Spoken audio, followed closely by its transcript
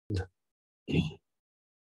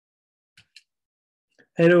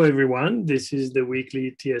Hello, everyone. This is the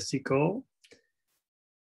weekly TSC call.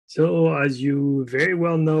 So as you very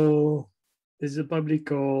well know, this is a public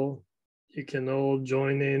call. You can all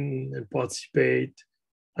join in and participate.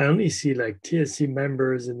 I only see like TSC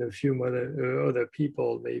members and a few other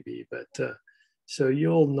people maybe, but so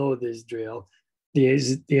you all know this drill.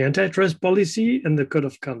 The antitrust policy and the code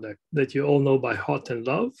of conduct that you all know by heart and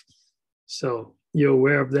love. So you're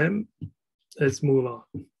aware of them. Let's move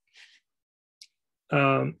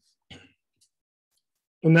on.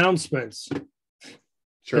 Announcements.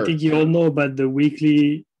 Sure. I think you all know about the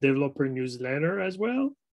weekly developer newsletter as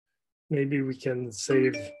well. Maybe we can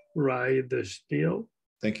save Rai the spiel.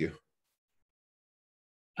 Thank you.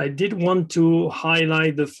 I did want to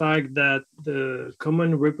highlight the fact that the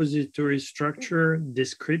common repository structure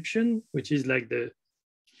description, which is like the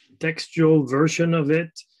textual version of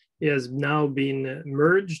it, has now been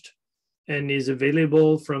merged and is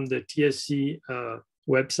available from the TSC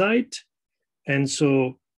website. And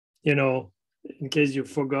so, you know, in case you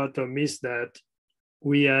forgot or missed that,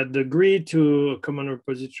 we had agreed to a common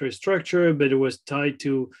repository structure, but it was tied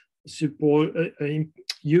to support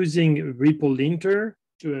using repo linter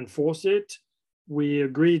to enforce it. We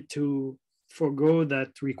agreed to forgo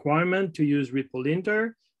that requirement to use repo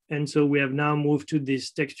linter. And so we have now moved to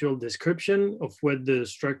this textual description of what the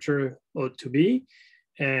structure ought to be.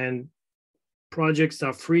 And projects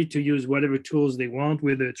are free to use whatever tools they want,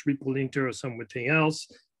 whether it's repo linter or something else.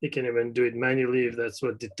 They can even do it manually if that's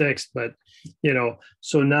what detects. But, you know,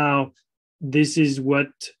 so now this is what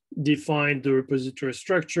defined the repository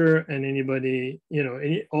structure, and anybody, you know,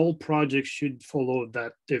 all projects should follow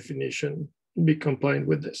that definition, be compliant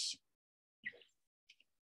with this.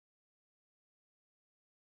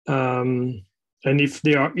 And if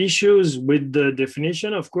there are issues with the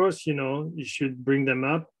definition, of course, you know, you should bring them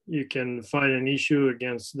up. You can file an issue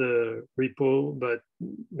against the repo, but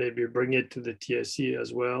maybe bring it to the TSC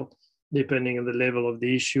as well, depending on the level of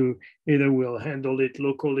the issue. Either we'll handle it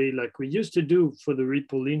locally like we used to do for the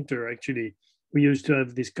repo linter. Actually, we used to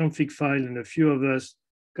have this config file, and a few of us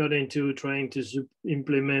got into trying to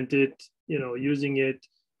implement it, you know, using it.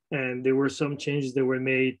 And there were some changes that were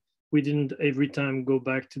made. We didn't every time go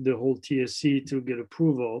back to the whole TSC to get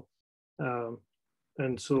approval.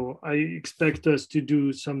 And so I expect us to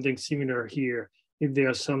do something similar here. If there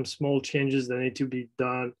are some small changes that need to be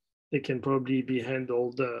done, they can probably be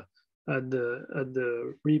handled at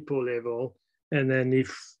the repo level. And then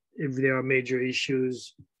if there are major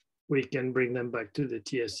issues, we can bring them back to the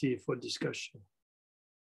TSC for discussion.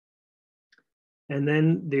 And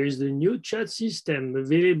then there's the new chat system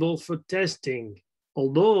available for testing.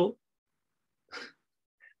 Although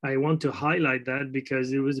I want to highlight that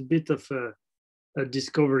because it was a bit of a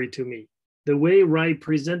discovery to me. The way Rai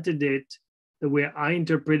presented it, the way I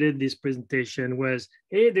interpreted this presentation was,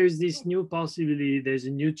 hey, there's this new possibility, there's a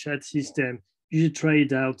new chat system, you should try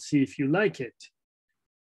it out, see if you like it.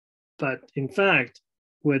 But in fact,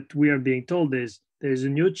 what we are being told is there's a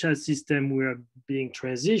new chat system we are being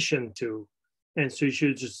transitioned to, and so you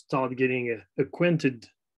should just start getting acquainted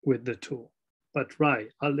with the tool. But Rai,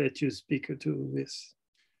 I'll let you speak to this.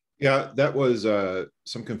 Yeah, that was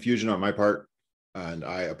some confusion on my part, and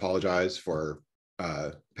I apologize for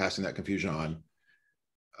passing that confusion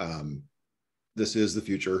on. This is the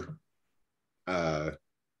future, and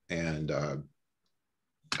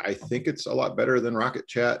I think it's a lot better than Rocket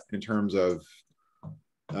Chat in terms of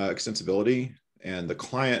extensibility, and the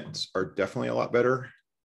clients are definitely a lot better.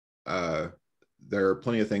 There are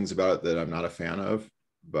plenty of things about it that I'm not a fan of,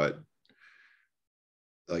 but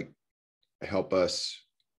like help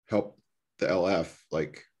the LF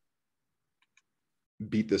like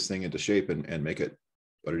beat this thing into shape and make it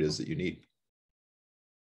what it is that you need.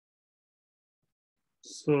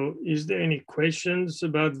 So is there any questions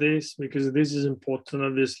about this? Because this is important.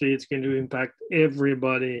 Obviously, it's going to impact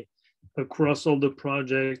everybody across all the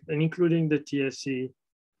projects, and including the TSC.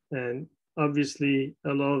 And obviously,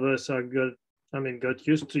 a lot of us got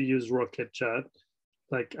used to use Rocket Chat.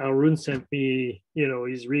 Like Arun sent me, you know,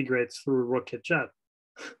 his regrets through Rocket Chat.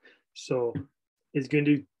 So it's going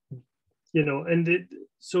to, you know,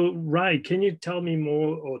 so Rai, can you tell me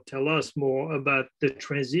more or tell us more about the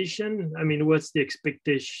transition? I mean, what's the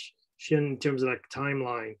expectation in terms of like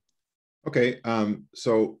timeline? Okay,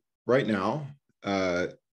 so right now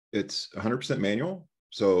it's 100% manual.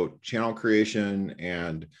 So channel creation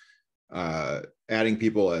and adding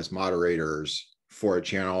people as moderators for a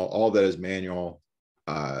channel, all that is manual.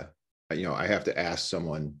 You know, I have to ask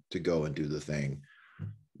someone to go and do the thing.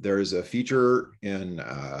 There is a feature in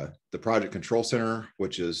the Project Control Center,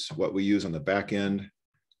 which is what we use on the back end,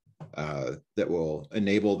 that will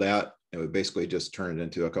enable that. It would basically just turn it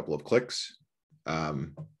into a couple of clicks.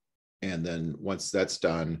 And then once that's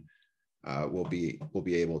done, we'll be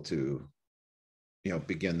able to,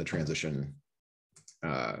 begin the transition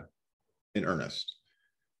in earnest.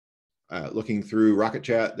 Looking through Rocket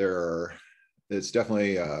Chat, it's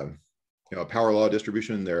definitely a power law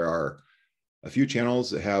distribution. There are a few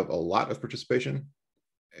channels that have a lot of participation,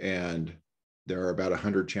 and there are about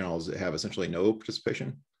 100 channels that have essentially no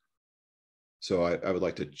participation. So I would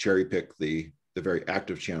like to cherry pick the very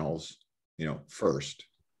active channels, first,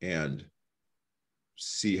 and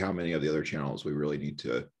see how many of the other channels we really need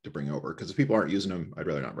to bring over. Because if people aren't using them, I'd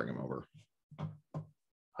rather not bring them over.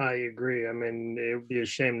 I agree. I mean, it would be a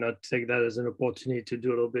shame not to take that as an opportunity to do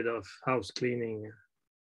a little bit of house cleaning.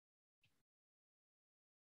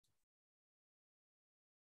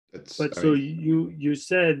 So you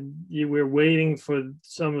said you were waiting for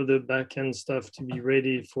some of the backend stuff to be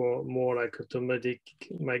ready for more like automatic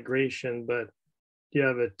migration, but do you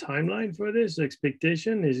have a timeline for this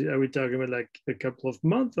expectation? Are we talking about like a couple of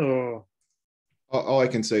months, or? All I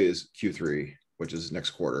can say is Q3, which is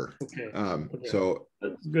next quarter. Okay. So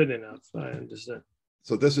that's good enough. I understand.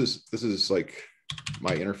 So this is like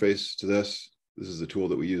my interface to this. This is the tool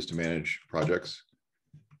that we use to manage projects.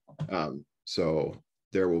 So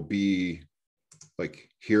there will be like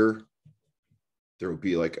here, there will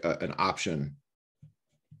be like an option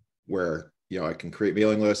where I can create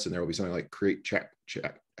mailing lists, and there will be something like create chat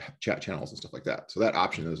channels and stuff like that. So that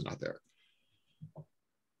option is not there.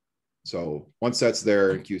 So once that's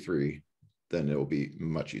there in Q3, then it will be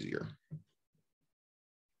much easier.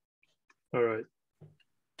 All right.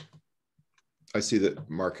 I see that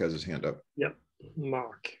Mark has his hand up. Yep,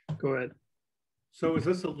 Mark, go ahead. So is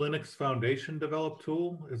this a Linux Foundation developed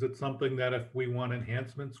tool? Is it something that if we want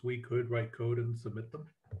enhancements, we could write code and submit them?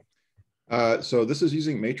 So this is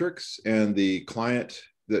using Matrix, and the client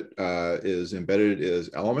that is embedded is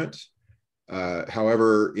Element.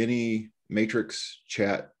 However, any Matrix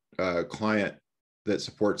chat client that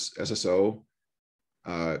supports SSO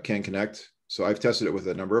can connect. So I've tested it with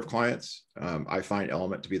a number of clients. I find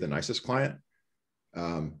Element to be the nicest client.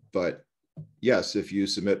 But yes, if you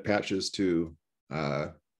submit patches to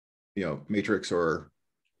Matrix or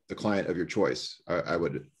the client of your choice, I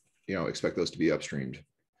would expect those to be upstreamed.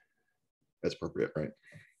 That's appropriate, right?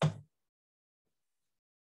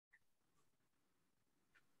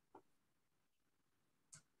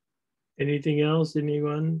 Anything else,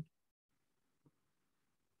 anyone?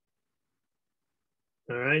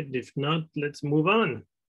 All right, if not, let's move on.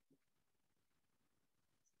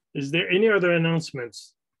 Is there any other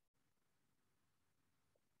announcements?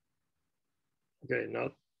 Okay,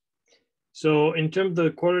 not. So in terms of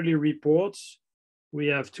the quarterly reports, we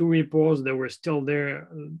have two reports that were still there.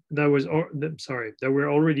 That were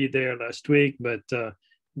already there last week, but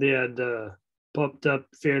they had popped up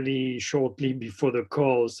fairly shortly before the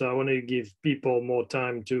call. So I want to give people more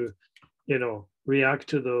time to, react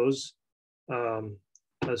to those.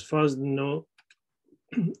 As far as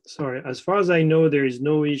I know, there is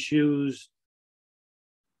no issues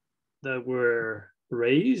that were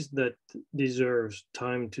raised that deserves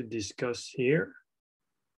time to discuss here.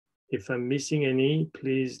 If I'm missing any,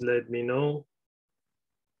 please let me know.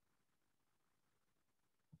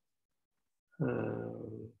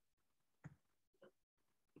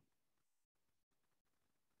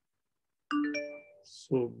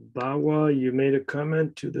 So Bawa, you made a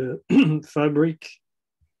comment to the Fabric.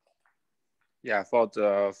 Yeah, for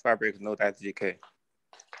the Fabric Node SDK.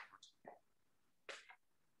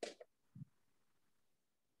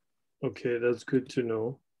 Okay, that's good to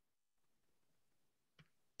know.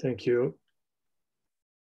 Thank you.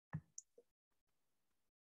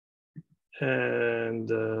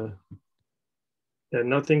 And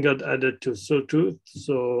nothing got added to Sawtooth.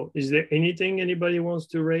 So is there anything anybody wants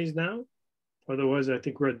to raise now? Otherwise, I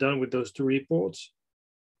think we're done with those two reports.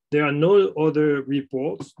 There are no other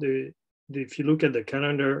reports. If you look at the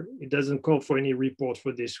calendar, it doesn't call for any report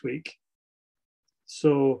for this week.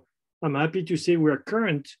 So I'm happy to say we're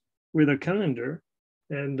current with a calendar,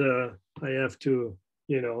 and I have to,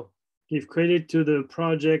 give credit to the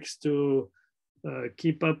projects to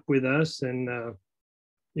keep up with us and,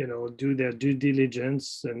 do their due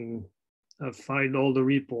diligence and file all the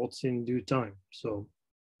reports in due time. So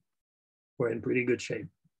we're in pretty good shape.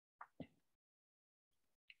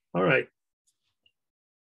 All right.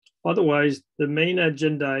 Otherwise, the main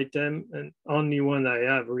agenda item, and only one I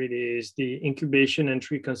have really, is the incubation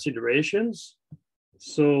entry considerations.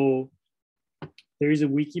 So there is a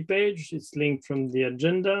wiki page. It's linked from the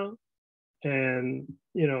agenda. And,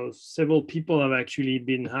 several people have actually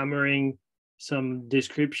been hammering some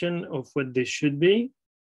description of what they should be.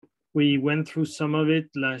 We went through some of it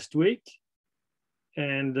last week,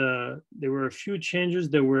 and there were a few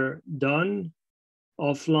changes that were done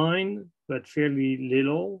offline, but fairly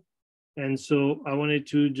little. And so I wanted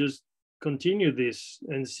to just continue this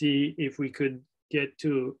and see if we could get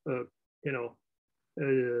to a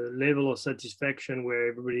level of satisfaction where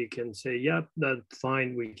everybody can say, yep, that's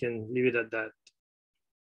fine, we can leave it at that.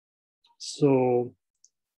 So,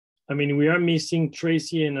 I mean, we are missing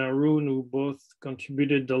Tracy and Arun, who both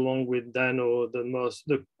contributed along with Dano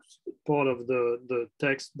the part of the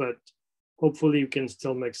text, but hopefully you can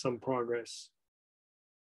still make some progress.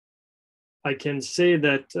 I can say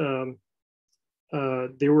that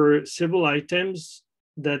there were several items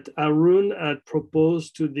that Arun had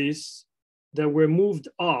proposed to this that were moved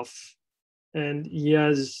off. And he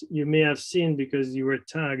has, you may have seen because you were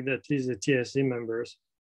tagged, at least the TSC members,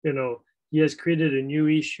 he has created a new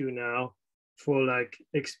issue now for like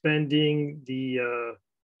expanding the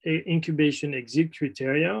incubation exit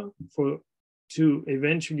criteria to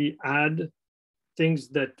eventually add things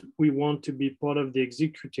that we want to be part of the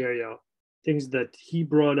exit criteria, things that he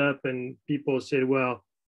brought up and people said, well,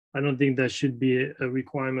 I don't think that should be a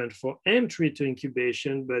requirement for entry to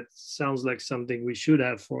incubation, but sounds like something we should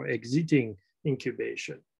have for exiting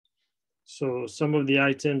incubation. So some of the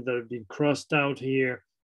items that have been crossed out here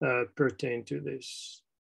pertain to this.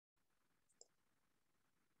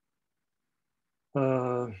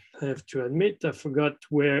 I have to admit, I forgot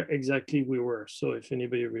where exactly we were. So if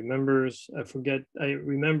anybody remembers, I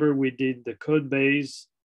remember we did the code base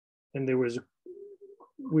and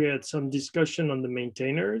we had some discussion on the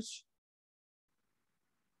maintainers.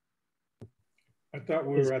 I thought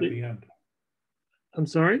we were at the end. I'm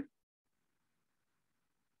sorry?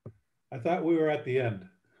 I thought we were at the end.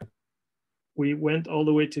 We went all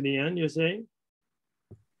the way to the end, you're saying?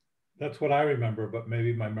 That's what I remember, but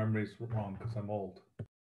maybe my memory's wrong because I'm old.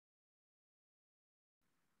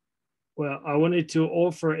 Well, I wanted to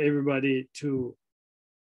offer everybody to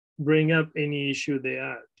bring up any issue they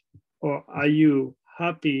had. Or are you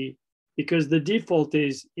happy? Because the default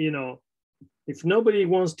is, if nobody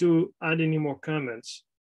wants to add any more comments,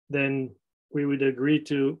 then we would agree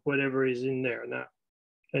to whatever is in there now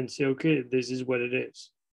and say, okay, this is what it is.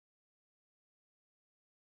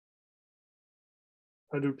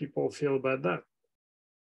 How do people feel about that?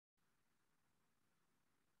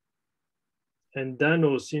 And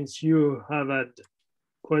Dano, since you have had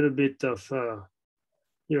quite a bit of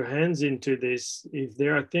your hands into this, if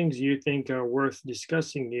there are things you think are worth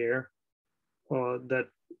discussing here or that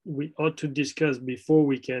we ought to discuss before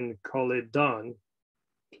we can call it done,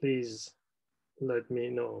 please let me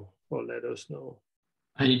know or let us know.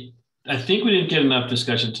 I think we didn't get enough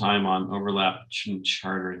discussion time on overlap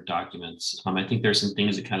charter and documents. I think there's some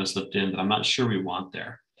things that kind of slipped in that I'm not sure we want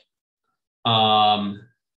there.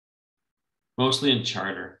 Mostly in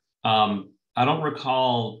charter. I don't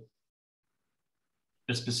recall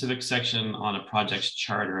a specific section on a project's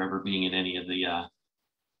charter ever being in any of the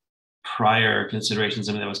prior considerations.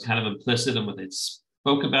 I mean, that was kind of implicit in what they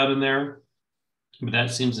spoke about in there, but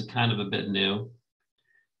that seems kind of a bit new.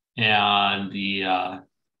 And the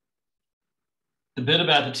bit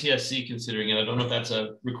about the TSC considering it, I don't know if that's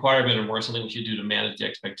a requirement or more something we should do to manage the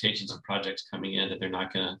expectations of projects coming in, that they're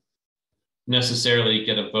not going to necessarily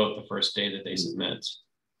get a vote the first day that they submit.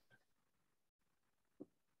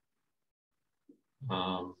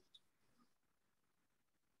 So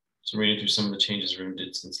reading through some of the changes Room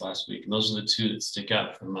did since last week, and those are the two that stick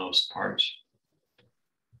out for the most part.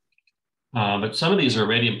 But some of these are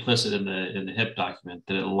already implicit in the HIP document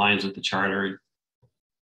that it aligns with the charter.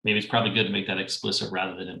 Maybe it's probably good to make that explicit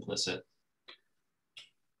rather than implicit.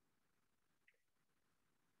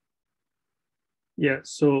 Yeah,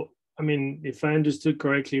 so, I mean, if I understood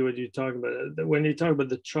correctly what you're talking about, when you talk about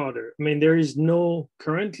the charter, I mean, there is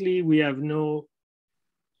currently we have no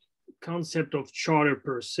concept of charter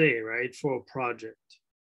per se, right, for a project.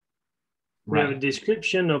 We have a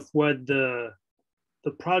description of what the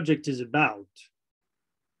project is about,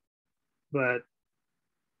 but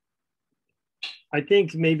I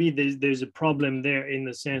think maybe there's a problem there in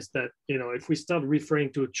the sense that, if we start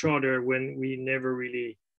referring to a charter when we never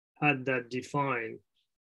really had that defined.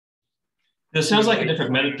 It sounds like a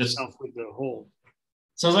different meta discussion with the whole.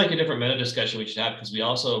 Sounds like a different meta discussion we should have, because we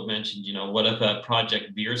also mentioned, what if a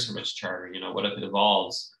project veers from its charter? What if it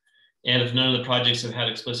evolves? And if none of the projects have had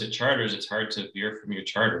explicit charters, it's hard to veer from your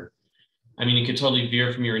charter. I mean, you could totally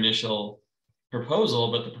veer from your initial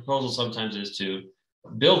proposal, but the proposal sometimes is to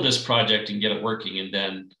build this project and get it working. And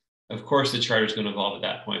then, of course, the charter is going to evolve at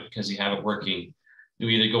that point because you have it working. you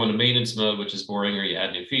either go into maintenance mode, which is boring, or you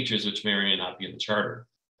add new features, which may or may not be in the charter.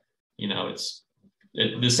 You know,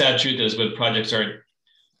 the sad truth is when projects aren't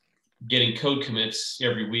getting code commits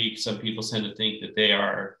every week, some people tend to think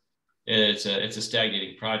that it's a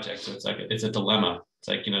stagnating project. So it's a dilemma. It's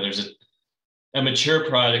like, you know, there's a mature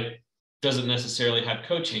product doesn't necessarily have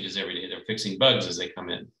code changes every day. They're fixing bugs as they come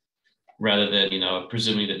in, rather than, you know,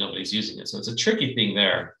 presuming that nobody's using it. So it's a tricky thing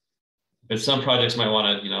there. But some projects might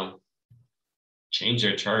want to, you know, change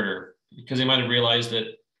their charter because they might have realized that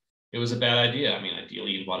it was a bad idea. I mean,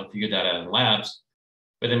 ideally, you'd want to figure that out in labs,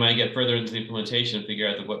 but they might get further into the implementation and figure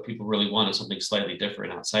out that what people really want is something slightly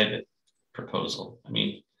different outside the proposal. I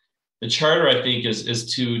mean, the charter, I think,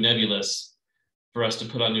 is too nebulous for us to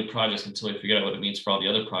put on new projects until we figure out what it means for all the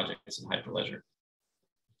other projects in Hyperledger.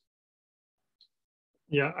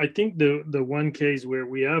 Yeah, I think the one case where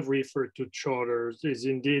we have referred to charters is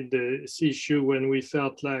indeed the issue when we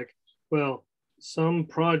felt like, well, some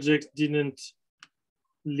projects didn't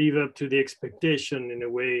live up to the expectation in a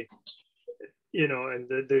way, you know, and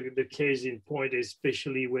the case in point,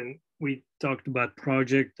 especially when we talked about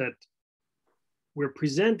projects that were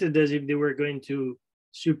presented as if they were going to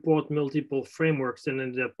support multiple frameworks and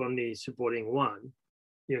ended up only supporting one,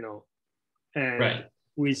 you know, and right.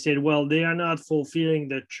 We said, well, they are not fulfilling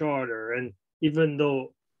the charter. And even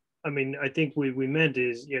though, I mean, I think what we meant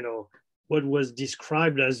is, you know, what was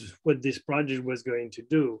described as what this project was going to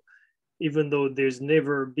do, even though there's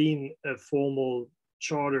never been a formal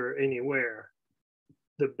charter anywhere.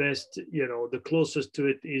 The best, you know, the closest to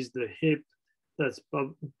it is the HIP that's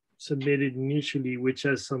submitted initially, which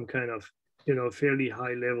has some kind of, you know, fairly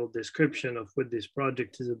high level description of what this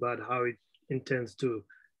project is about, how it intends to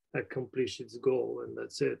accomplish its goal, and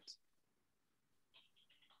that's it.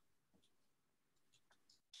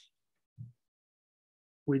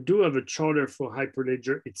 We do have a charter for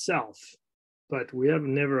Hyperledger itself, but we have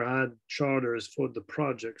never had charters for the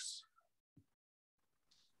projects.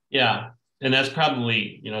 Yeah, and that's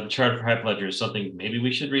probably, you know, the charter for Hyperledger is something maybe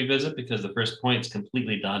we should revisit because the first point is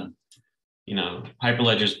completely done. You know,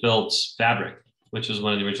 Hyperledger's built Fabric, which was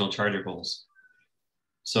one of the original charter goals.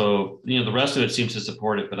 So, you know, the rest of it seems to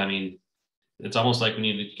support it, but I mean, it's almost like we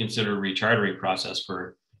need to consider a rechartering process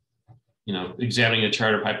for, you know, examining the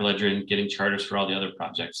charter of Hyperledger and getting charters for all the other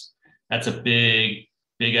projects. That's a big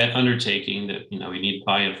undertaking that, you know, we need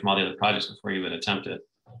buy-in from all the other projects before you would attempt it.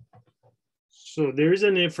 So there is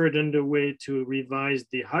an effort underway to revise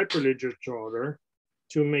the Hyperledger charter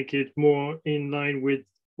to make it more in line with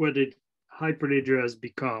what Hyperledger has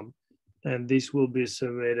become. And this will be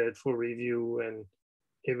submitted for review and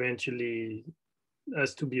eventually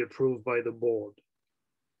has to be approved by the board.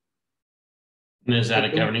 And is that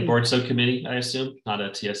a governing board subcommittee, I assume, not a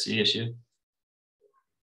TSC issue?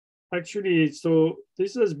 Actually, so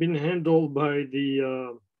this has been handled by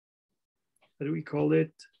the, how do we call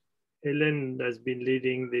it? Helen has been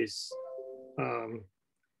leading this.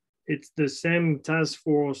 It's the same task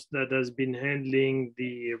force that has been handling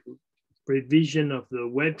the revision of the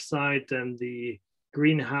website and the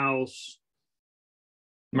greenhouse.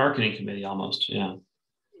 Marketing committee almost, yeah.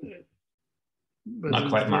 But not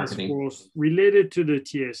quite marketing. Force related to the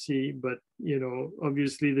TSC, but you know,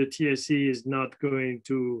 obviously the TSC is not going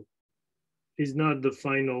to, is not the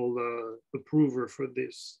final approver for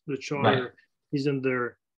this. The charter is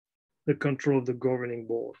under the control of the governing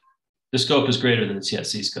board. The scope is greater than the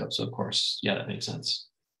TSC scope, so of course, yeah, that makes sense.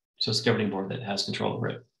 So it's the governing board that has control over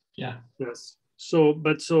it. Yeah. Yes. So,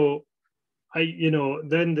 but so you know,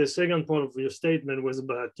 then the second part of your statement was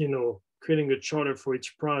about, you know, creating a charter for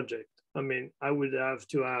each project. I mean, I would have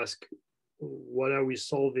to ask, what are we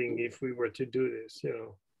solving if we were to do this, you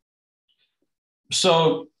know?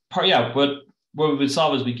 So, what we would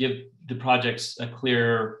solve is we give the projects a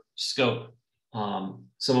clear scope. And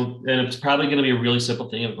it's probably going to be a really simple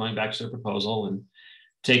thing of going back to the proposal and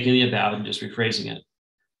taking the about and just rephrasing it.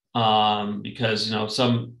 Because, you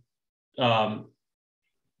know,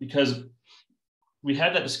 because we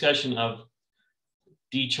had that discussion of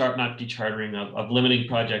not dechartering, of limiting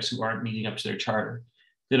projects who aren't meeting up to their charter.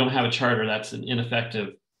 They don't have a charter, that's an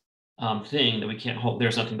ineffective thing that we can't hold,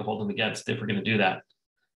 there's nothing to hold them against if we're going to do that.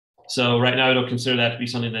 So right now I don't consider that to be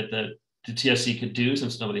something that the TSC could do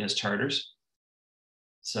since nobody has charters.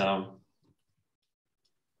 So.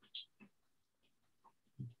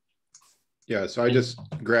 Yeah, so I just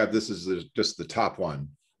grabbed, this is just the top one.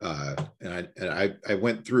 And I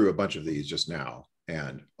went through a bunch of these just now,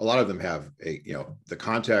 and a lot of them have a, you know, the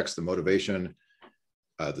context, the motivation,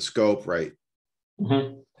 the scope, right?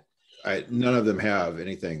 Mm-hmm. None of them have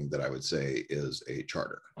anything that I would say is a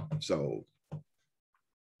charter. So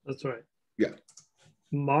that's right. Yeah.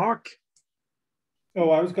 Mark? Oh,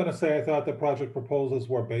 I was gonna say, I thought the project proposals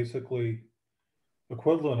were basically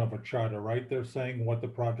equivalent of a charter, right? They're saying what the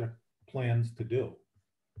project plans to do.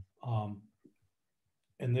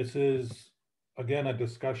 And this is, again, a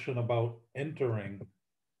discussion about entering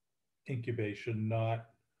incubation, not,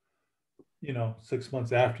 6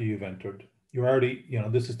 months after you've entered. You're already,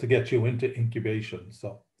 this is to get you into incubation.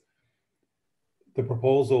 So the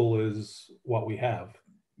proposal is what we have.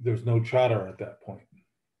 There's no charter at that point.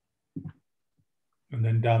 And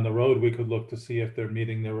then down the road, we could look to see if they're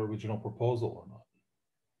meeting their original proposal or not.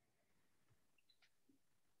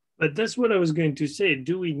 But that's what I was going to say.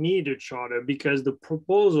 Do we need a charter? Because the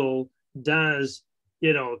proposal does,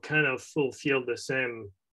 kind of fulfill the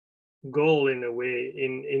same goal in a way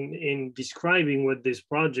in describing what this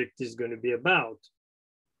project is going to be about.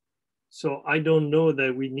 So I don't know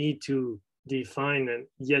that we need to define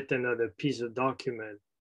yet another piece of document.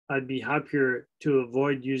 I'd be happier to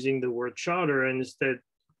avoid using the word charter and instead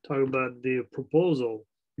talk about the proposal,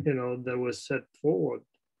 that was set forward.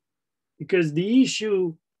 Because the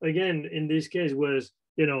issue, again, in this case was,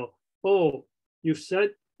 you've said,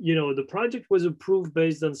 the project was approved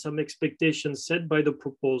based on some expectations set by the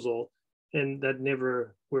proposal and that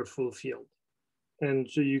never were fulfilled. And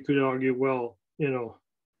so you could argue, well,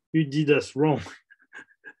 you did us wrong,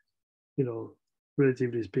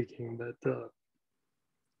 relatively speaking, but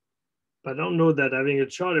I don't know that having a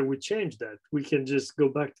charter would change that. We can just go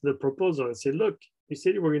back to the proposal and say, look, you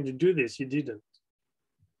said you were going to do this, you didn't.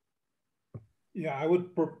 Yeah, I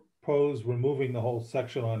would propose removing the whole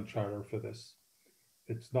section on charter for this.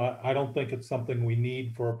 It's not, I don't think it's something we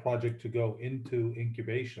need for a project to go into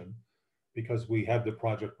incubation because we have the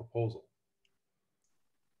project proposal.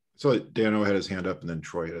 So Dano had his hand up and then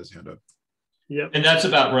Troy had his hand up. Yeah. And that's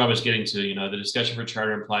about where I was getting to, the discussion for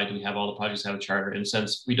charter implied, do we have all the projects have a charter? And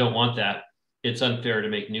since we don't want that, it's unfair to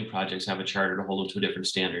make new projects have a charter to hold them to a different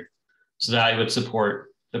standard. So that I would support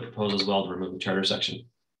the proposal as well to remove the charter section.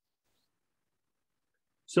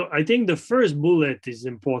 So I think the first bullet is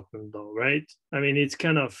important though, right? I mean, it's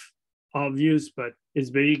kind of obvious, but it's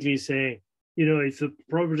basically saying, if the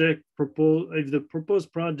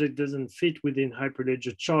proposed project doesn't fit within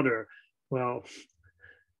Hyperledger charter, well,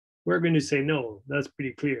 we're going to say no. That's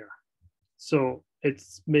pretty clear. So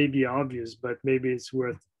it's maybe obvious, but maybe it's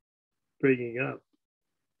worth bringing up.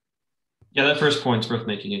 Yeah, that first point's worth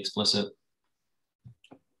making explicit.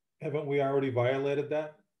 Haven't we already violated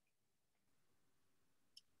that?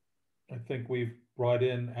 I think we've brought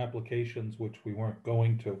in applications which we weren't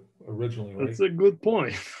going to originally, right? That's a good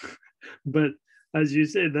point. But as you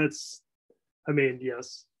said,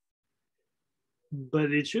 yes.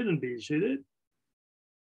 But it shouldn't be, should it?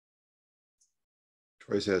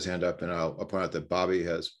 Troy has his hand up, and I'll point out that Bobby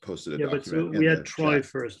has posted a document. Yeah, but so we had Troy chat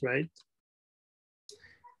first, right?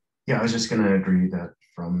 Yeah, I was just going to agree that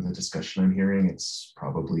from the discussion I'm hearing, it's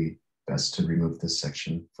probably best to remove this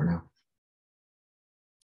section for now.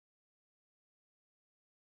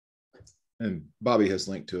 And Bobby has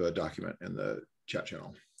linked to a document in the chat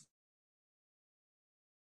channel.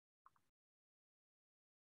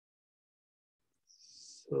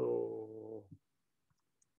 So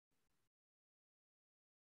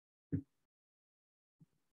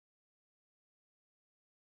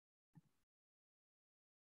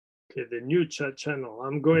okay, the new chat channel.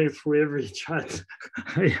 I'm going through every chat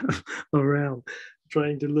I have around,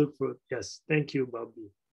 trying to look for. Yes, thank you, Bobby.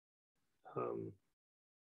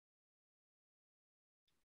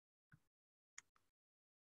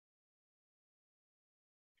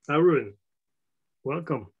 Arun,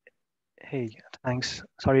 welcome. Hey, thanks.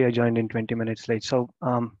 Sorry, I joined in 20 minutes late. So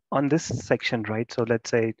on this section, right? So let's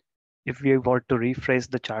say if we were to rephrase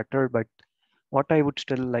the charter, but what I would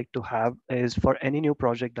still like to have is for any new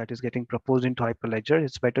project that is getting proposed into Hyperledger,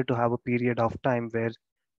 it's better to have a period of time where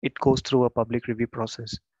it goes through a public review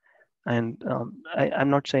process. And I'm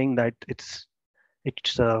not saying that it's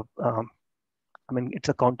a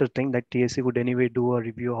counter thing that TSC would anyway do a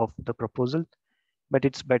review of the proposal, but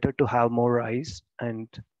it's better to have more eyes and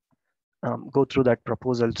go through that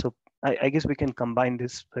proposal. So I guess we can combine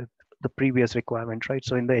this with the previous requirement, right?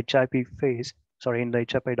 So in the in the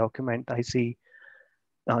HIP document, I see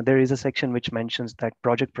there is a section which mentions that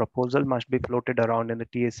project proposal must be floated around in the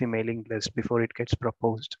TSC mailing list before it gets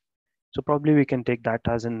proposed. So probably we can take that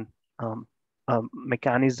as an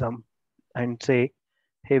mechanism and say,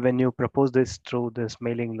 hey, when you propose this through this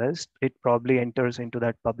mailing list, it probably enters into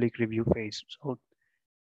that public review phase. So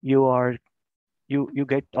you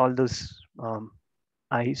get all this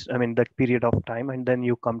that period of time, and then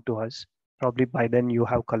you come to us. Probably by then you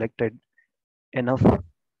have collected enough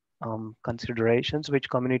considerations which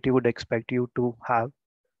community would expect you to have,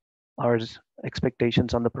 our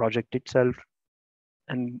expectations on the project itself,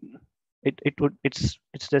 and it's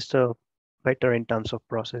just a better in terms of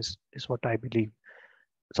process is what I believe.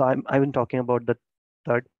 So I've been talking about the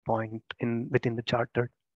third point within the charter,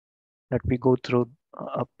 that we go through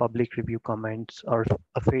a public review comments or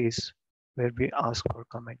a phase where we ask for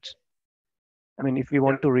comments. I mean, if we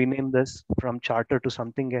want to rename this from charter to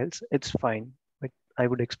something else, it's fine, but I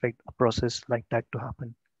would expect a process like that to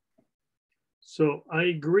happen. So I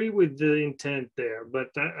agree with the intent there, but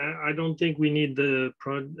I don't think we need the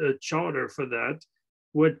charter for that.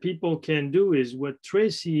 What people can do is what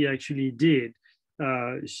Tracy actually did.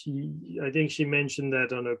 I think she mentioned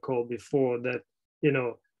that on a call before, that, you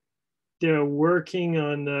know, they're working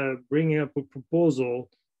on bringing up a proposal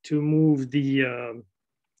to move the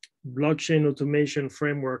blockchain automation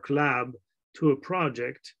framework lab to a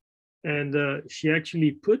project. And she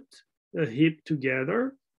actually put a HIP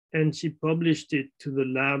together and she published it to the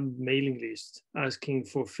lab mailing list asking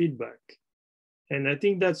for feedback. And I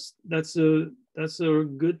think that's a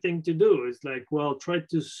good thing to do. It's like, well, try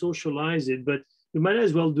to socialize it, but you might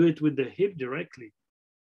as well do it with the HIP directly.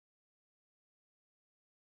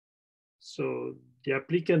 So the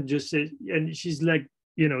applicant just says, and she's like,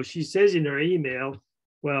 you know, she says in her email,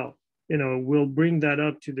 well, you know, we'll bring that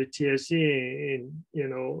up to the TSC, and, you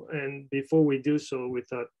know, and before we do so, we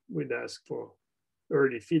thought we'd ask for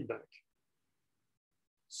early feedback.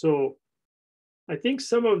 So I think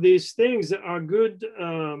some of these things are good,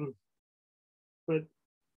 but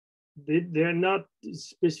they're not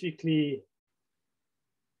specifically.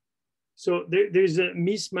 So there's a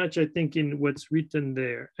mismatch, I think, in what's written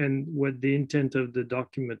there and what the intent of the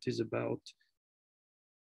document is about.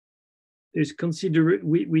 There's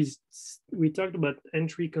we talked about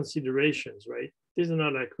entry considerations, right? These are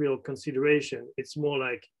not like real consideration. It's more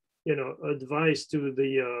like, you know, advice to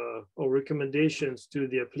the or recommendations to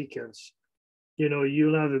the applicants. You know,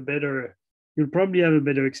 you'll probably have a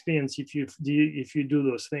better experience if you do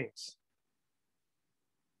those things.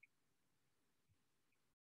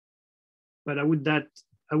 But I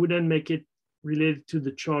wouldn't make it related to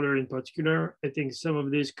the charter in particular. I think some of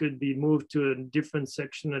this could be moved to a different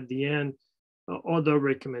section at the end, other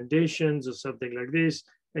recommendations or something like this,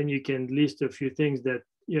 and you can list a few things that,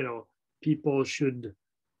 you know, people should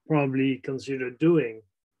probably consider doing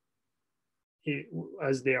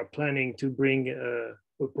as they are planning to bring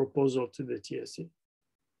a proposal to the TSC.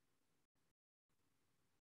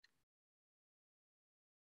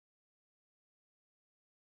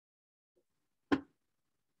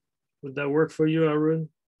 Would that work for you, Arun?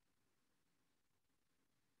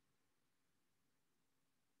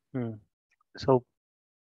 So,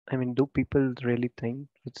 I mean, do people really think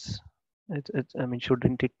it's I mean,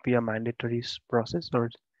 shouldn't it be a mandatory process, or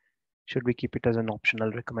should we keep it as an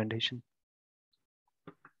optional recommendation?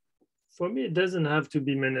 For me, it doesn't have to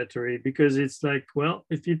be mandatory, because it's like, well,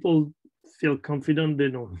 if people feel confident they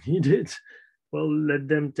don't need it, well, let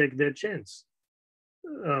them take their chance.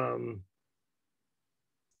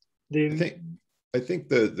 I think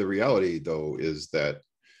the reality, though, is that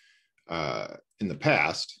in the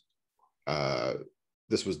past,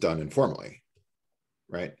 this was done informally,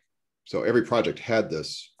 right? So every project had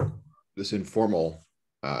this informal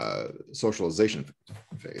socialization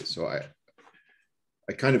phase. So I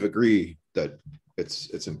kind of agree that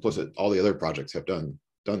it's implicit. All the other projects have done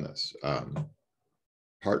this.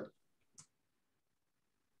 Hart?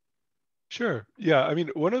 Sure. Yeah. I mean,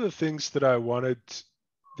 one of the things that I wanted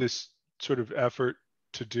this sort of effort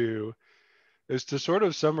to do is to sort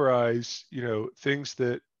of summarize, you know, things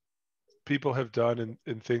that people have done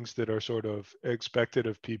and things that are sort of expected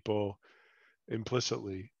of people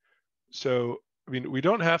implicitly. So, I mean, we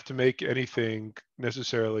don't have to make anything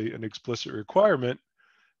necessarily an explicit requirement.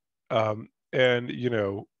 And, you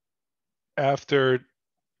know, after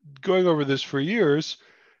going over this for years,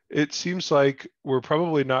 it seems like we're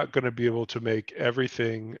probably not going to be able to make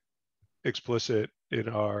everything explicit in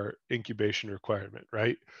our incubation requirement,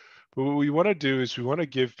 right? But what we want to do is we want to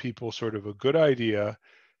give people sort of a good idea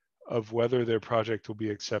of whether their project will be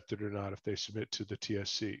accepted or not if they submit to the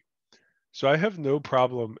TSC. So I have no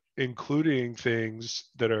problem including things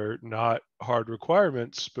that are not hard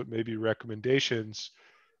requirements, but maybe recommendations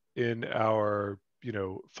in our, you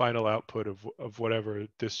know, final output of whatever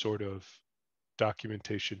this sort of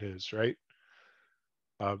documentation is, right?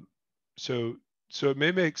 So it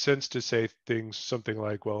may make sense to say things something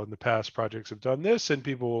like, well, in the past projects have done this and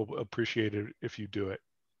people will appreciate it if you do it.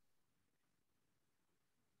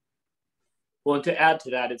 Well, and to add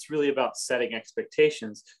to that, it's really about setting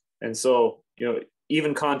expectations. And so, you know,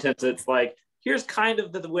 even content that's like, here's kind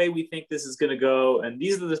of the way we think this is going to go, and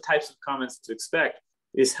these are the types of comments to expect.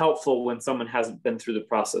 is helpful when someone hasn't been through the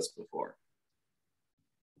process before.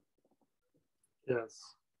 Yes,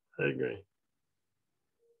 I agree.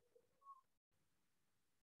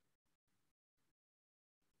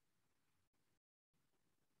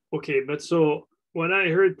 Okay, but so what I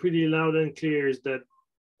heard pretty loud and clear is that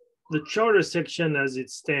the charter section as it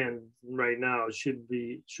stands right now should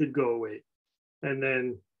go away. And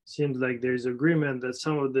then seems like there's agreement that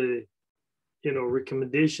some of the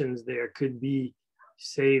recommendations there could be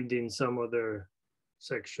saved in some other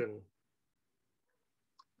section.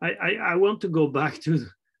 I want to go back to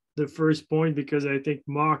the first point because I think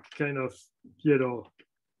Mark kind of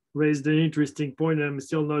raised an interesting point, and I'm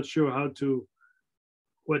still not sure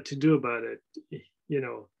what to do about it.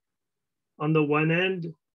 On the one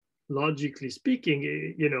end, logically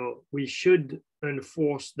speaking, we should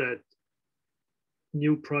enforce that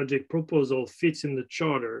new project proposal fits in the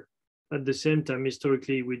charter. At the same time,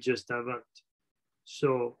 historically, we just haven't.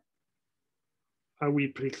 So are we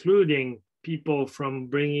precluding people from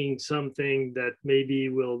bringing something that maybe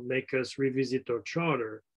will make us revisit our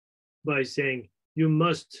charter by saying you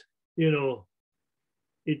must, your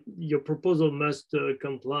proposal must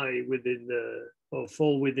comply within or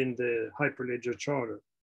fall within the Hyperledger charter?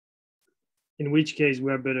 In which case,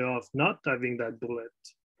 we're better off not having that bullet,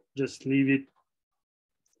 just leave it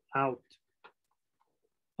out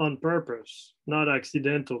on purpose, not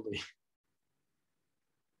accidentally.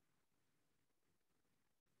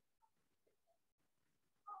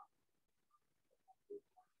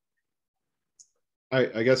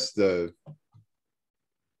 I guess the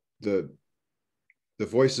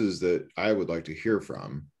voices that I would like to hear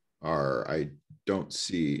from are, I don't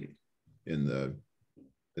see in the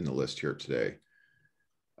list here today,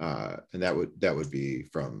 and that would be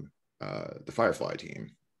from the Firefly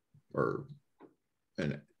team,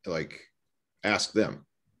 and like ask them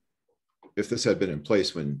if this had been in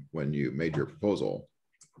place when you made your proposal,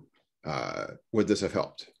 would this have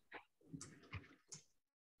helped?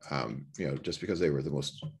 Just because they were the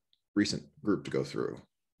most recent group to go through.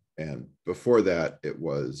 And before that, it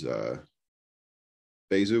was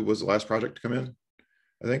Bezu was the last project to come in,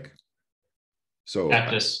 I think. So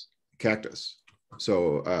Cactus.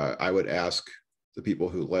 So I would ask the people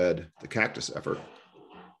who led the Cactus effort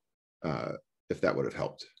if that would have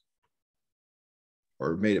helped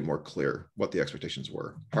or made it more clear what the expectations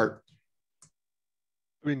were. Art?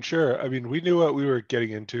 I mean, sure. I mean, we knew what we were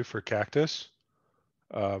getting into for Cactus.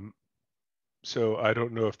 So I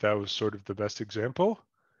don't know if that was sort of the best example,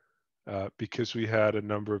 because we had a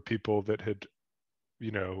number of people that had,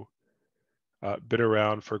 been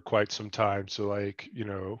around for quite some time. So like,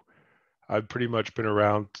 I've pretty much been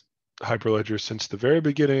around Hyperledger since the very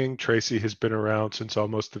beginning. Tracy has been around since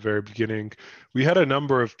almost the very beginning. We had a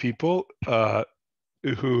number of people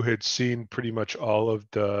who had seen pretty much all of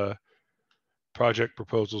the project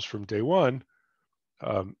proposals from day one.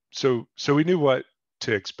 So we knew what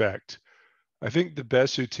to expect. I think the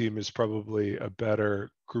Besu team is probably a better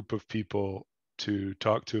group of people to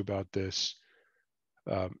talk to about this,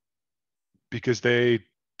 because they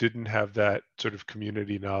didn't have that sort of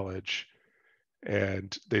community knowledge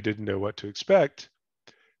and they didn't know what to expect.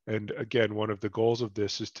 And again, one of the goals of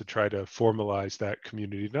this is to try to formalize that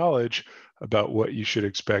community knowledge about what you should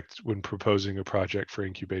expect when proposing a project for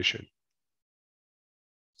incubation.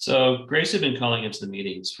 So Grace had been calling into the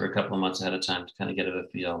meetings for a couple of months ahead of time to kind of get a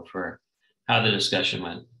feel for how the discussion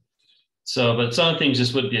went. So, but some things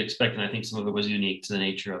just would be expected. I think some of it was unique to the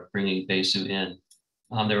nature of bringing Besu in.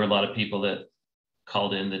 There were a lot of people that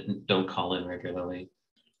called in that don't call in regularly.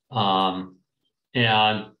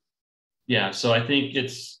 And yeah, so I think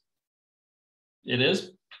it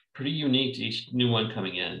is pretty unique to each new one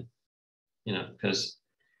coming in, because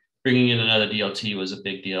bringing in another DLT was a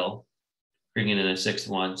big deal, bringing in a sixth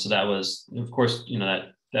one. So that was, of course,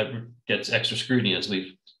 that gets extra scrutiny, as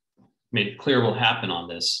we've made clear will happen on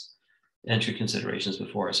this entry considerations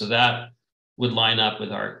before. So that would line up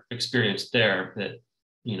with our experience there, that,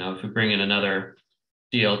 if we bring in another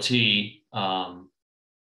DLT, I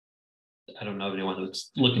don't know anyone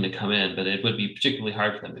that's looking to come in, but it would be particularly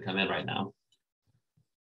hard for them to come in right now.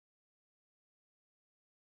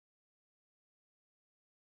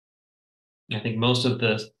 I think most of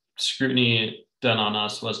the scrutiny done on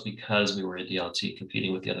us was because we were a DLT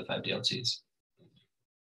competing with the other 5 DLTs.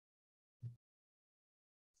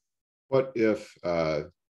 What if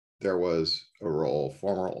there was a role,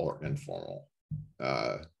 formal or informal,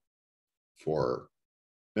 for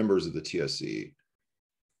members of the TSC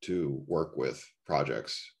to work with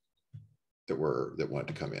projects that wanted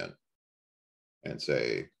to come in and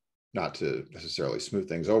say, not to necessarily smooth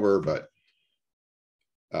things over, but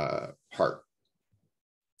heart,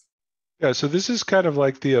 Yeah, so this is kind of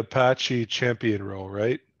like the Apache champion role,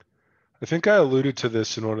 right? I think I alluded to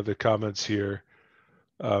this in one of the comments here,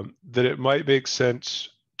 that it might make sense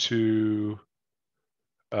to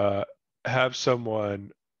have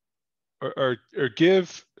someone or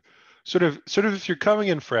give sort of if you're coming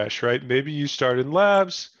in fresh, right? Maybe you start in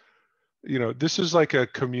labs. This is like a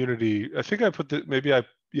community. I think I put that.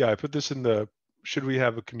 I put this in the should we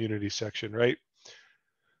have a community section, right?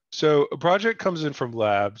 So a project comes in from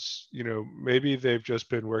labs, maybe they've just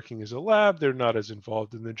been working as a lab, they're not as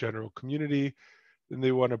involved in the general community, and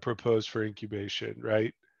they want to propose for incubation,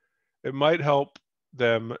 right? It might help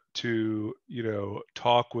them to,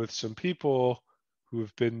 talk with some people who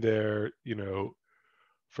have been there,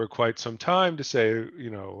 for quite some time to say,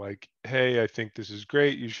 like, hey, I think this is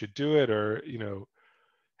great, you should do it, or,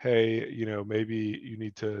 hey, maybe you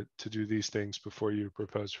need to do these things before you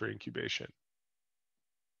propose for incubation.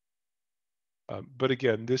 But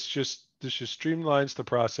again, this just streamlines the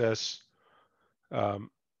process.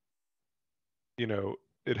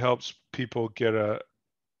 It helps people get a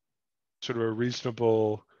sort of a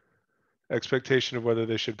reasonable expectation of whether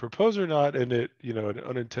they should propose or not. And an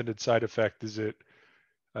unintended side effect is it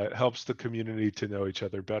helps the community to know each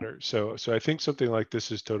other better. So I think something like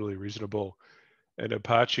this is totally reasonable. And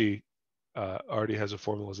Apache already has a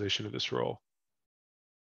formalization of this role.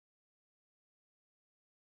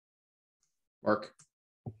 Mark?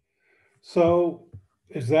 So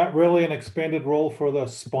is that really an expanded role for the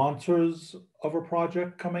sponsors of a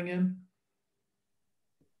project coming in?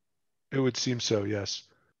 It would seem so, yes.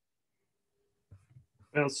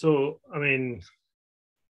 Well, so, I mean,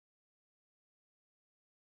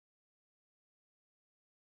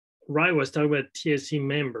 Rai was talking about TSC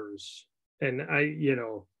members, and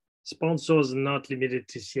sponsors are not limited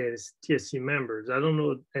to TSC members. I don't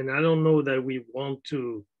know, and I don't know that we want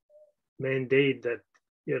to mandate that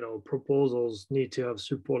proposals need to have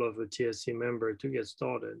support of a TSC member to get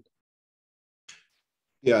started.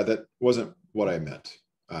 Yeah, that wasn't what I meant.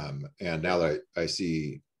 And now that I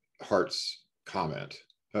see Hart's comment,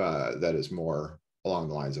 that is more along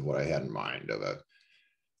the lines of what I had in mind of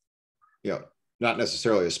not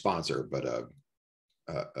necessarily a sponsor, but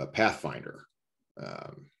a pathfinder.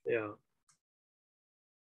 Yeah.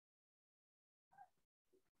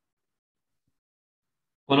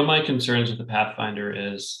 One of my concerns with the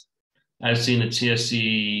Pathfinder is I've seen the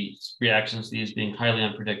TSC reactions to these being highly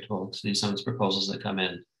unpredictable to some of these proposals that come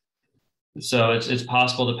in. So it's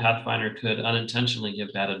possible the Pathfinder could unintentionally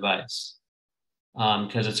give bad advice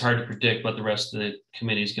because it's hard to predict what the rest of the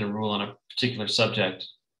committee is going to rule on a particular subject.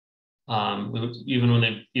 Even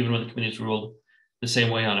when the committee's ruled the same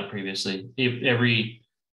way on it previously, every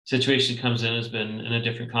situation comes in has been in a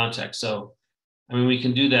different context. So I mean, we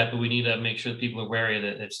can do that, but we need to make sure that people are wary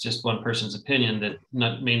that it's just one person's opinion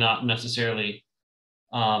that may not necessarily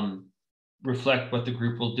reflect what the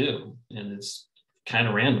group will do. And it's kind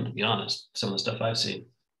of random, to be honest, some of the stuff I've seen.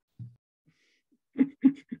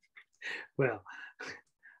 Well,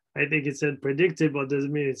 I think it's unpredictable.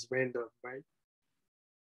 Doesn't mean it's random, right?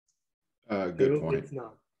 Good point. It's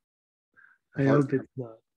not. I hope it's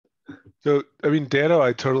not. So, I mean, Dano,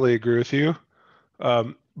 I totally agree with you.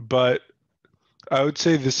 But I would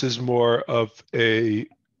say this is more of a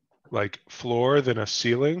floor than a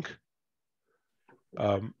ceiling.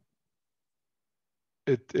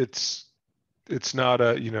 It's not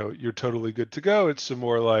a, you're totally good to go. It's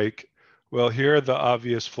more like, well, here are the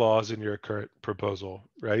obvious flaws in your current proposal,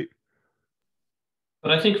 right?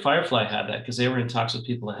 But I think Firefly had that because they were in talks with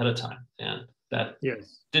people ahead of time, and that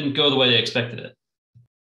didn't go the way they expected it.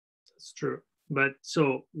 That's true. But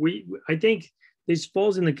so I think this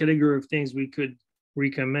falls in the category of things we could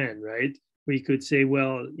recommend, right? We could say,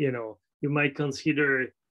 well, you might consider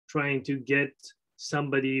trying to get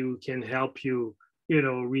somebody who can help you,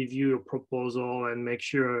 review your proposal and make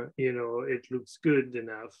sure, it looks good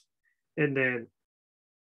enough. And then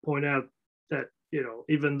point out that,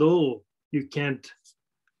 even though you can't,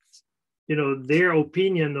 their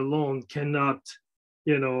opinion alone cannot,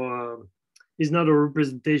 is not a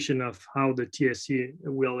representation of how the TSC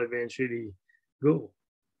will eventually go.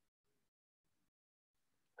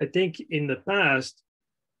 I think in the past,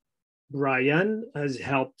 Brian has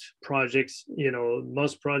helped projects,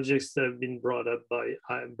 most projects that have been brought up by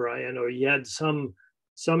Brian, or he had some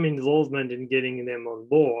involvement in getting them on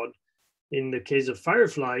board. In the case of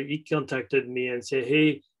Firefly, he contacted me and said,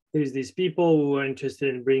 hey, there's these people who are interested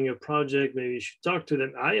in bringing a project, maybe you should talk to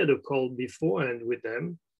them. I had a call beforehand with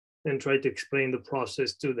them and tried to explain the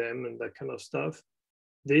process to them and that kind of stuff.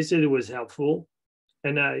 They said it was helpful.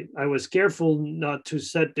 And I was careful not to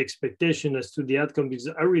set the expectation as to the outcome because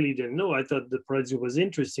I really didn't know. I thought the project was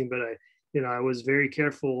interesting, but I was very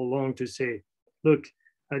careful along to say, look,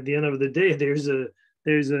 at the end of the day, there's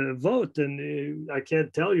a vote, and I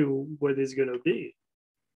can't tell you what it's going to be.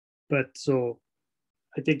 But so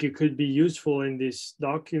I think it could be useful in this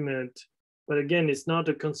document. But again, it's not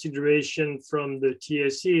a consideration from the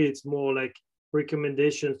TSC. It's more like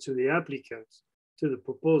recommendations to the applicant, to the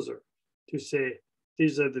proposer, to say,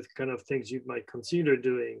 these are the kind of things you might consider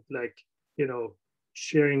doing, like,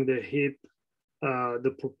 sharing the HIP,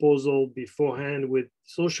 the proposal beforehand with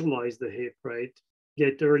socialize the HIP, right?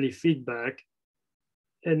 Get early feedback.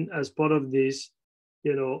 And as part of this,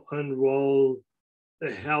 enroll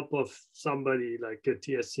the help of somebody like a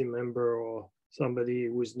TSC member or somebody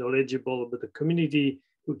who's knowledgeable about the community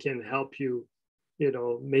who can help you,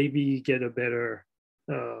 maybe get a better,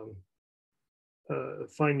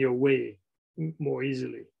 find your way more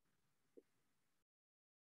easily.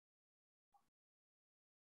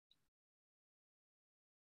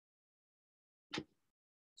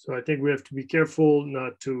 So I think we have to be careful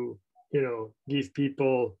not to, give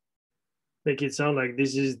people, make it sound like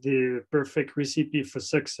this is the perfect recipe for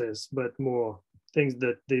success, but more things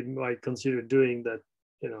that they might consider doing that,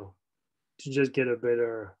 to just get a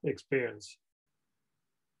better experience,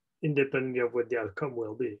 independently of what the outcome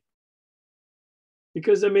will be.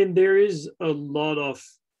 Because, I mean, there is a lot of,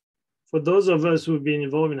 for those of us who've been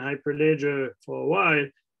involved in Hyperledger for a while,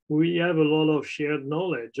 we have a lot of shared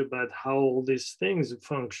knowledge about how all these things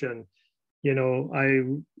function.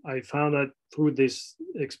 I found out through this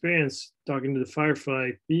experience talking to the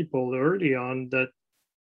Firefly people early on that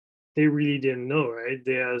they really didn't know, right?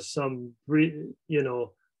 There are some,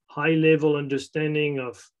 high level understanding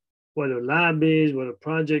of what a lab is, what a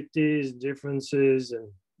project is, differences,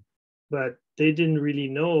 but they didn't really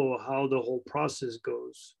know how the whole process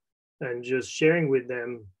goes. And just sharing with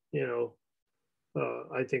them,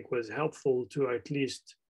 I think was helpful to at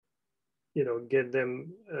least, get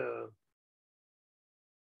them,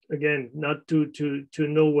 again, not to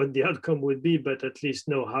know what the outcome would be, but at least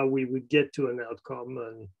know how we would get to an outcome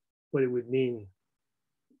and what it would mean.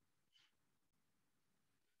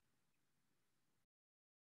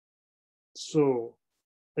 So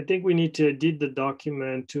I think we need to edit the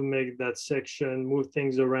document to make that section, move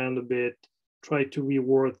things around a bit, try to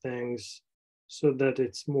reword things so that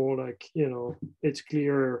it's more like, it's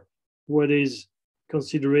clear what is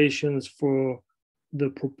considerations for the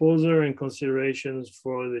proposer and considerations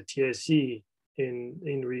for the TSC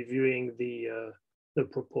in reviewing the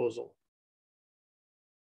proposal.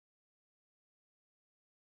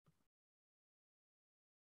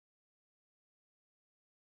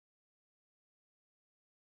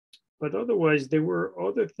 But otherwise, there were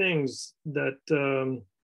other things that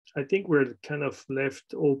I think were kind of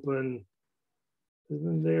left open.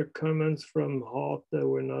 Isn't there comments from Hart that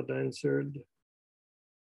were not answered?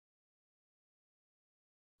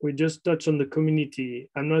 We just touched on the community.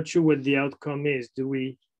 I'm not sure what the outcome is. Do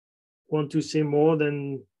we want to say more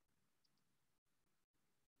than,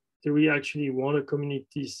 do we actually want a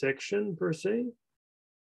community section per se?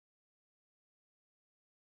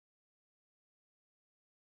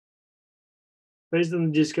 Based on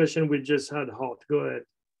the discussion we just had, Hart, go ahead.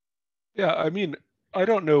 Yeah, I mean, I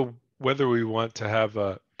don't know whether we want to have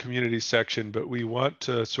a community section, but we want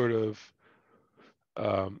to sort of,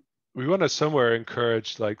 we want to somewhere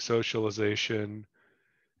encourage like socialization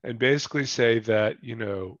and basically say that,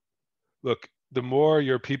 look, the more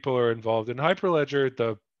your people are involved in Hyperledger,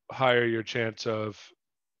 the higher your chance of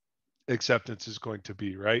acceptance is going to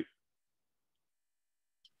be, right?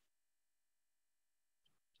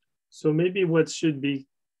 So maybe what should be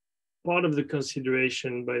part of the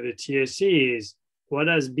consideration by the TSC is what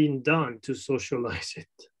has been done to socialize it.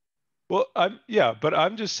 Well, but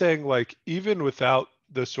I'm just saying, like, even without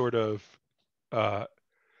the sort of,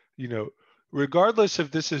 regardless if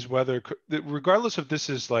this is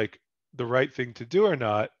like the right thing to do or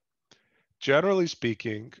not, generally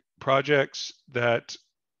speaking, projects that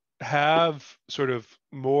have sort of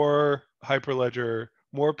more Hyperledger,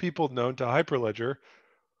 more people known to Hyperledger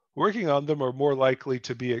working on them are more likely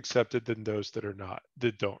to be accepted than those that are not,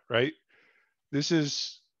 that don't, right? This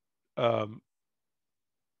is,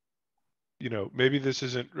 maybe this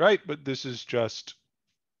isn't right, but this is just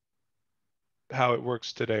how it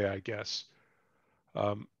works today, I guess.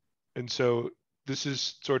 And so this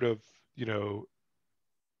is sort of,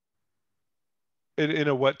 in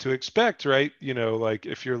a what to expect, right? Like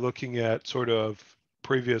if you're looking at sort of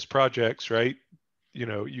previous projects, right?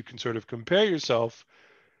 You can sort of compare yourself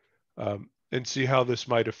and see how this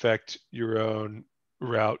might affect your own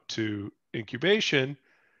route to incubation.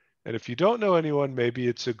 And if you don't know anyone, maybe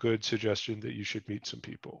it's a good suggestion that you should meet some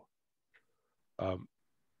people.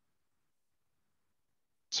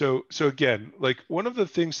 So again, like one of the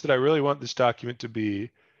things that I really want this document to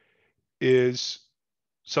be is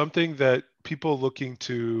something that people looking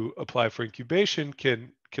to apply for incubation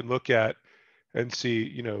can look at and see,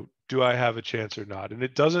 you know, do I have a chance or not? And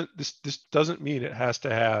it doesn't, this doesn't mean it has to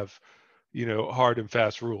have, you know, hard and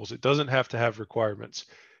fast rules. It doesn't have to have requirements.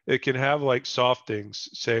 It can have like soft things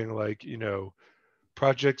saying like, you know,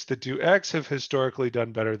 projects that do X have historically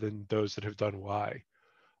done better than those that have done Y.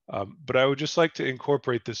 But I would just like to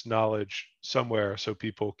incorporate this knowledge somewhere so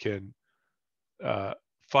people can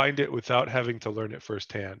find it without having to learn it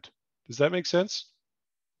firsthand. Does that make sense?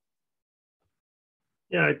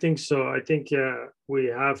 Yeah, I think so. I think we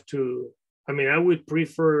have to, I mean, I would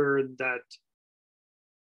prefer that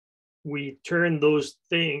we turn those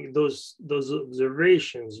things, those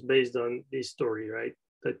observations based on this story, right?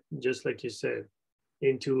 That just like you said,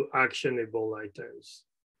 into actionable items.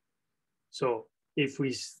 So if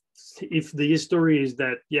the story is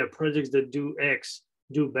that, yeah, projects that do X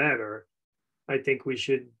do better, I think we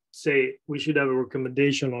should have a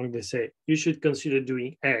recommendation along the say, you should consider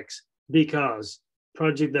doing X because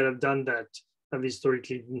projects that have done that have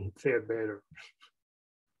historically fared better.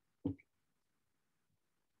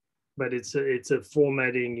 But it's a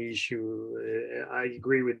formatting issue. I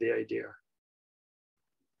agree with the idea.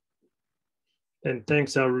 And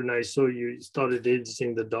thanks, Arun. I saw you started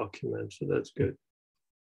editing the document, so that's good.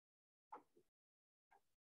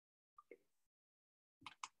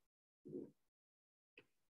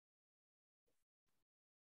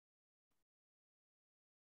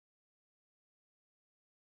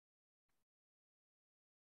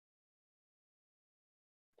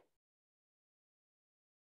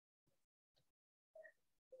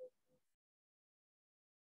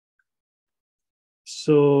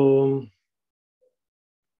 So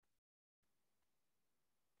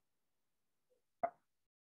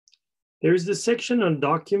there's the section on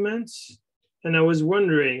documents, and I was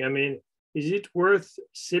wondering, I mean, is it worth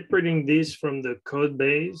separating this from the code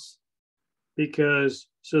base? Because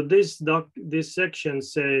so this section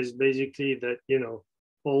says basically that, you know,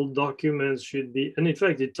 all documents should be, and in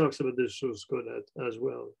fact, it talks about the source code as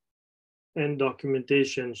well, and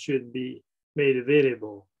documentation should be made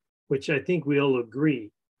available, which I think we all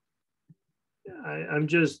agree. I'm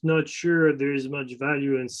just not sure there is much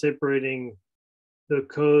value in separating the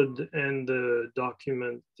code and the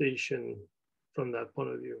documentation from that point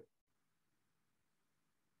of view.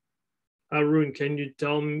 Arun, can you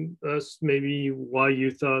tell us maybe why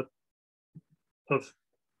you thought of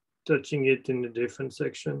touching it in a different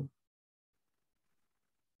section?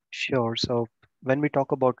 Sure. So when we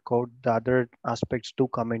talk about code, the other aspects do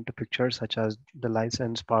come into picture, such as the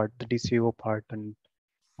license part, the DCO part, and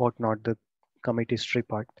whatnot, the commit history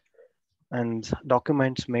part. And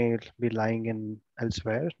documents may be lying in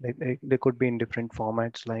elsewhere. They could be in different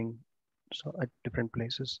formats, lying so at different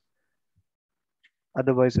places.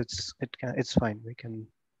 Otherwise, it's fine. We can,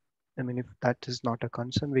 I mean, if that is not a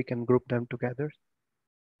concern, we can group them together.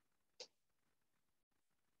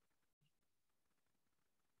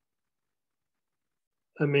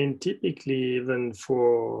 I mean, typically, even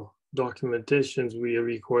for documentations, we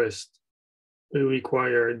require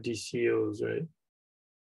DCOs, right?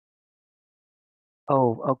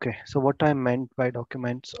 Oh, okay. So what I meant by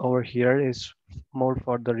documents over here is more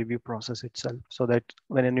for the review process itself, so that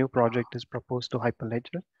when a new project is proposed to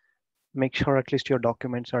Hyperledger, make sure at least your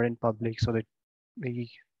documents are in public so that we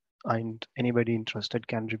and anybody interested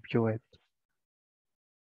can review it.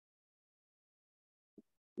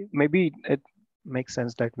 Maybe it makes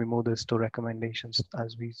sense that we move this to recommendations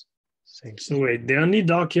as we say. So wait, the only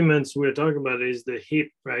documents we're talking about is the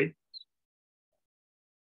HIP, right?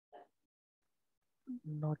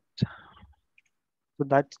 Not so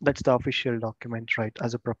that's the official document, right?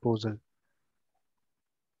 As a proposal.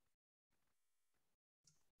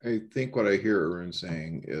 I think what I hear Arun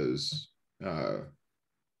saying is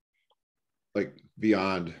like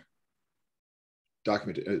beyond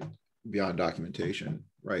documentation,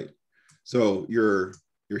 right? So your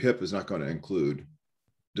HIP is not going to include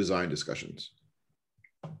design discussions,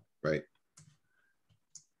 right?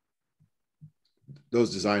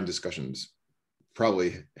 Those design discussions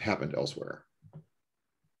probably happened elsewhere.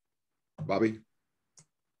 Bobby?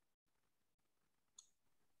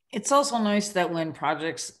 It's also nice that when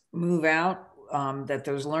projects move out, that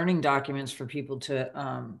there's learning documents for people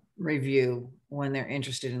to review when they're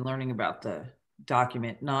interested in learning about the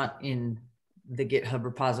document, not in the GitHub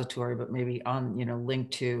repository, but maybe on, you know,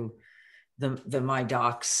 linked to the My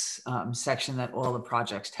Docs section that all the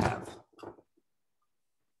projects have.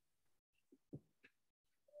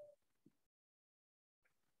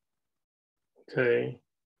 Okay.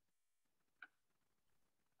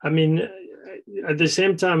 I mean, at the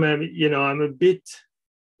same time, I'm a bit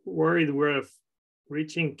worried we're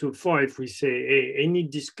reaching too far if we say, hey, any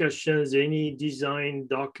discussions, any design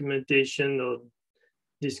documentation or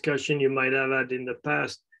discussion you might have had in the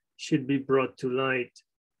past should be brought to light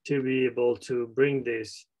to be able to bring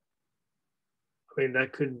this. I mean,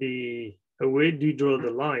 that could be a way do you draw the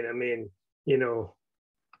line? I mean,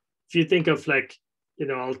 if you think of like,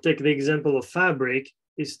 I'll take the example of Fabric.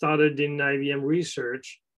 It started in IBM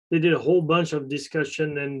research. They did a whole bunch of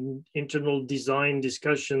discussion and internal design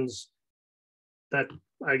discussions that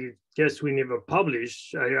I guess we never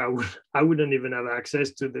published. I wouldn't even have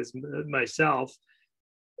access to this myself.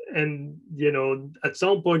 And, at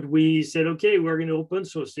some point we said, okay, we're going to open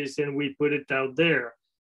source this, and we put it out there.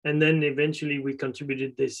 And then eventually we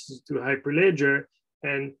contributed this to Hyperledger,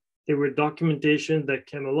 and there were documentation that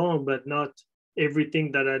came along, but not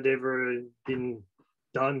everything that had ever been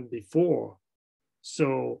done before.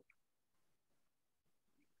 So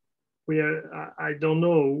I don't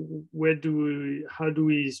know, how do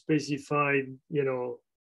we specify,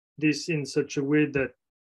 this in such a way that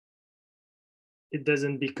it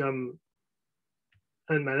doesn't become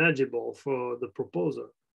unmanageable for the proposer?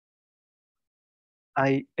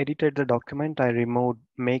 I edited the document. I removed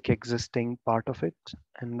make existing part of it,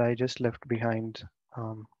 and I just left behind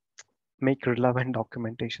make relevant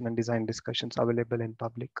documentation and design discussions available in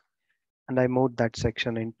public. And I moved that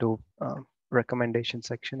section into recommendation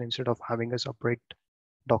section instead of having a separate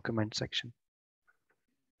document section.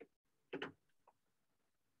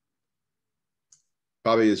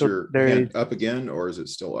 Bobby, is So your there hand is- up again, or is it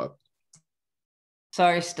still up?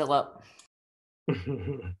 Sorry, still up.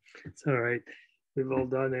 It's all right. We've all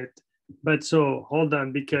done it. But so hold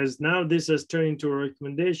on, because now this has turned into a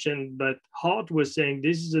recommendation, but Hart was saying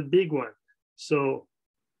this is a big one. So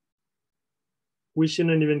we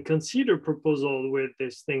shouldn't even consider proposal where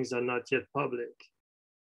these things are not yet public.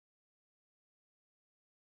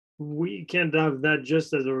 We can't have that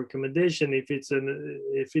just as a recommendation if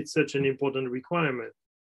it's such an important requirement.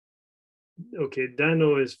 Okay,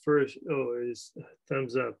 Dano is first. Oh, is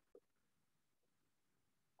thumbs up.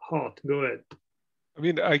 Hart, go ahead. I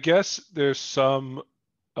mean, I guess there's some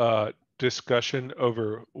discussion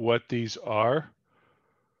over what these are.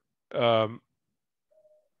 I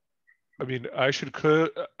mean, I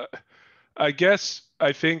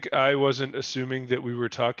think I wasn't assuming that we were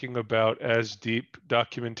talking about as deep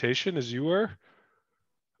documentation as you were.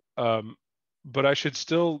 But I should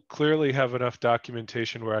still clearly have enough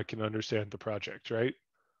documentation where I can understand the project, right?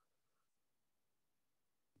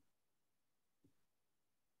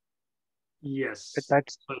 Yes. But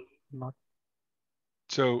that's not.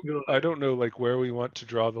 So I don't know like where we want to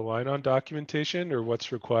draw the line on documentation or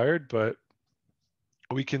what's required, but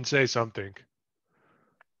we can say something.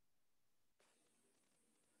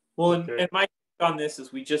 Well, Okay. and my take on this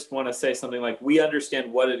is we just want to say something like, we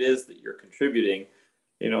understand what it is that you're contributing.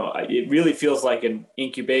 It really feels like an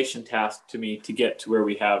incubation task to me to get to where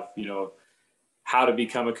we have, how to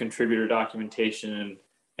become a contributor documentation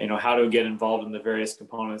and, how to get involved in the various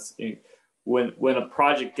components. When a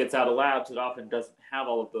project gets out of labs, it often doesn't have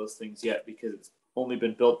all of those things yet because it's only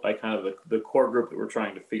been built by kind of the core group that we're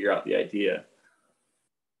trying to figure out the idea.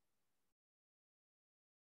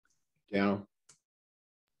 Yeah.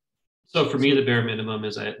 So for me, the bare minimum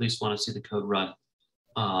is I at least want to see the code run.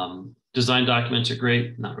 Design documents are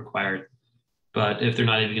great, not required. But if they're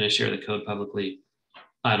not even going to share the code publicly,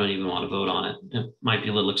 I don't even want to vote on it. It might be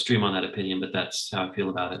a little extreme on that opinion, but that's how I feel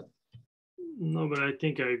about it. No, but I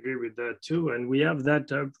think I agree with that too. And we have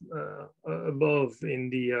that above in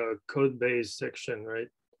the code base section, right?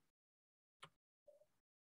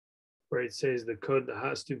 Where it says the code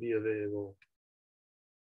has to be available.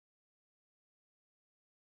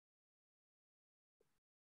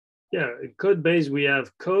 Yeah, code base, we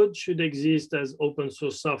have code should exist as open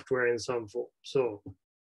source software in some form. So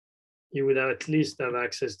you would at least have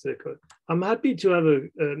access to the code. I'm happy to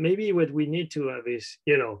have maybe what we need to have is,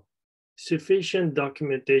 sufficient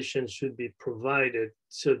documentation should be provided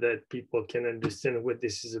so that people can understand what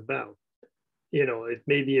this is about. It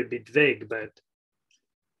may be a bit vague, but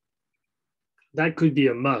that could be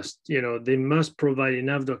a must. They must provide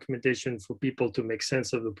enough documentation for people to make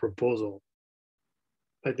sense of the proposal.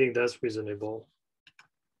 I think that's reasonable.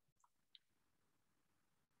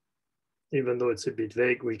 Even though it's a bit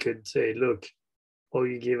vague, we could say, look, all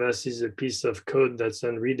you give us is a piece of code that's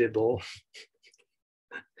unreadable.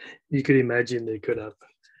 You could imagine they could have.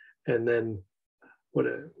 And then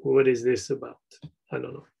what is this about? I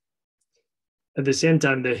don't know. At the same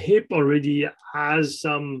time, the HIP already has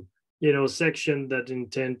some, section that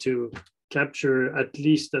intend to capture, at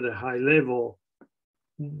least at a high level,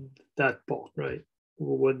 that part, right?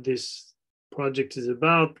 What this project is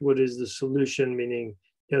about, what is the solution, meaning,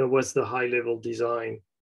 what's the high level design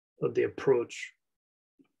of the approach.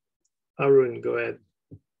 Arun, go ahead.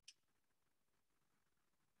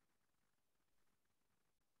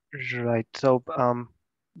 Right. So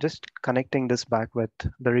just connecting this back with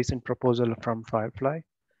the recent proposal from Firefly,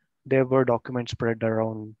 there were documents spread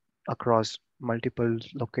around across multiple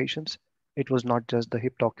locations. It was not just the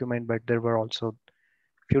HIP document, but there were also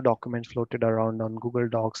few documents floated around on Google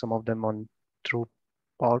Docs, some of them on through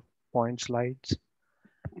PowerPoint slides.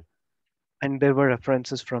 And there were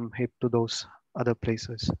references from HIP to those other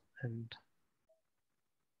places. And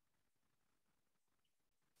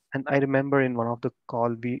I remember in one of the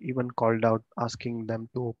call, we even called out asking them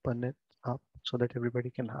to open it up so that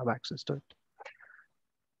everybody can have access to it.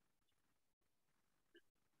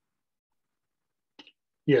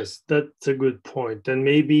 Yes, that's a good point. And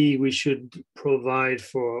maybe we should provide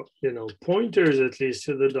for, pointers at least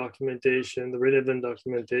to the documentation, the relevant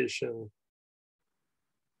documentation,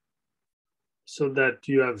 so that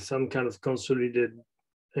you have some kind of consolidated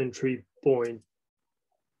entry point,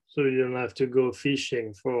 so you don't have to go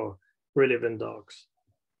fishing for relevant docs.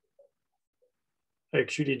 I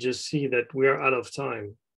actually just see that we are out of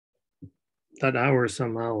time. That hour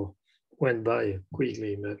somehow went by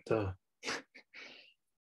quickly, but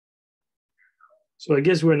so I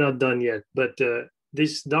guess we're not done yet. But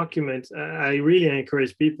this document, I really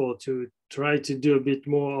encourage people to try to do a bit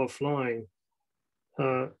more offline.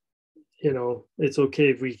 It's okay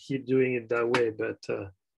if we keep doing it that way, but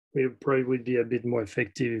we probably would be a bit more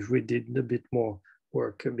effective if we did a bit more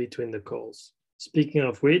work between the calls. Speaking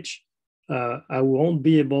of which, I won't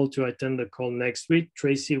be able to attend the call next week.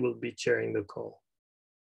 Tracy will be chairing the call.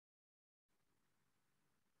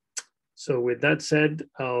 So with that said,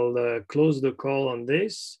 I'll close the call on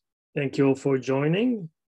this. Thank you all for joining,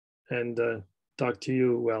 and talk to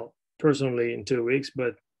you, well, personally in 2 weeks,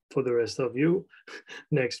 but for the rest of you,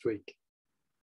 next week.